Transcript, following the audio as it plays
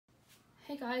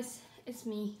Hey guys, it's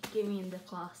me, Gaming in the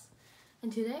class,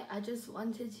 and today I just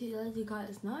wanted to let you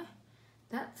guys know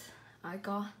that I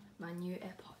got my new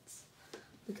AirPods.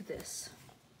 Look at this.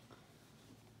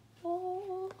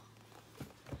 Oh,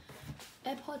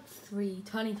 AirPods 3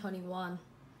 2021.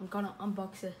 I'm gonna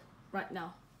unbox it right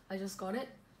now. I just got it,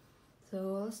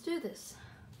 so let's do this.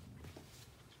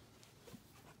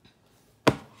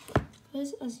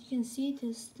 Guys, as you can see,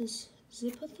 there's this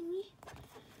zipper thingy.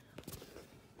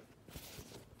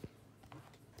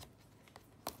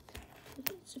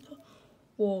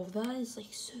 Whoa, that is like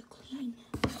so clean.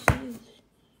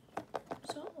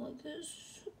 So like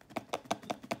this.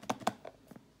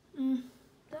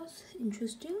 That's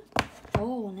interesting.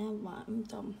 Oh, never mind. I'm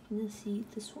dumb. Let's see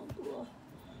this one below.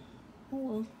 Oh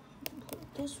well, put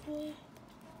it this way,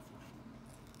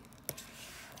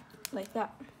 like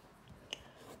that.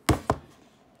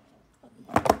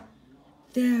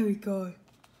 There we go.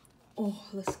 Oh,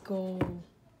 let's go.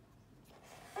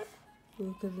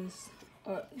 Look at this.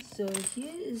 Alright, so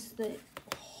here's the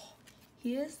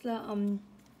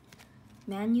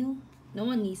manual. No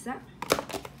one needs that.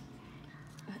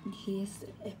 And here's the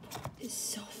Airpod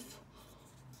itself.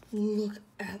 Look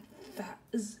at that.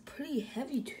 It's pretty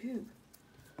heavy too.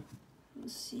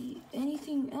 Let's see.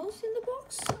 Anything else in the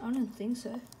box? I don't think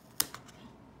so.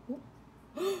 Oh.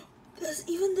 There's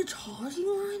even the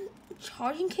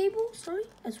charging cable, sorry,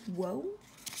 as well.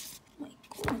 Oh my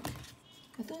god.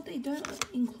 I thought they don't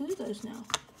include those now.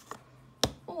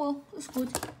 Oh well, that's good.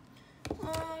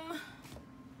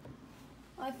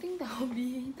 I think that will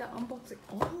be the unboxing.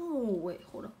 Oh wait,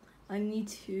 hold on. I need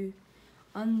to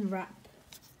unwrap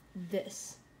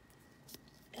this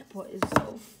AirPod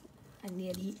itself. I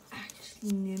nearly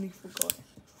forgot.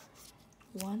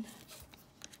 One.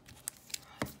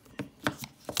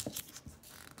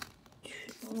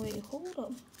 Two. Wait, hold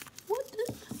up. What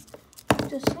the?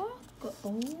 Does that go?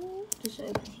 Oh, does it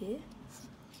open here?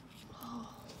 Oh,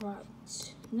 right.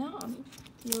 Now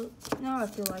I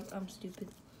feel like I'm stupid.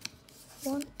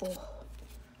 One. Oh,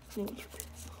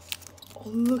 oh,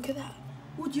 look at that.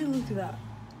 Would you look at that?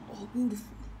 Oh,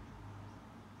 beautiful.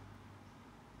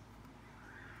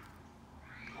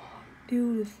 Oh,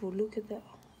 beautiful. Look at that.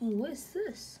 Oh, what is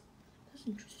this? That's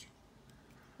interesting.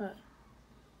 Alright.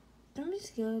 Don't be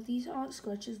scared. These aren't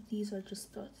scratches. These are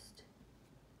just dust.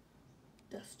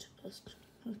 Dust.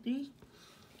 Three.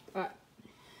 Alright.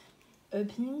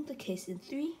 Opening the case in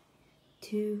 3,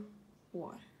 2,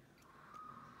 1.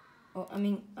 Oh, I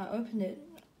mean, I opened it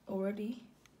already.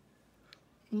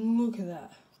 Look at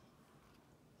that.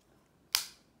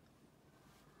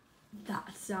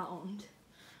 That sound.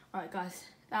 Alright guys,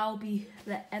 that'll be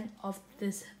the end of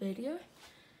this video.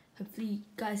 Hopefully you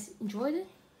guys enjoyed it.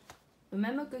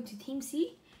 Remember, go to Team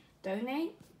C,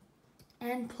 donate,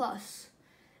 and plus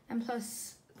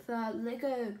the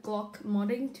Lego Glock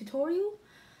modding tutorial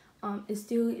is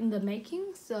still in the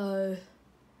making, so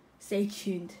stay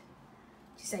tuned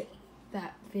to see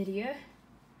that video,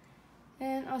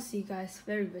 and I'll see you guys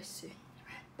very soon.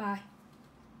 Bye.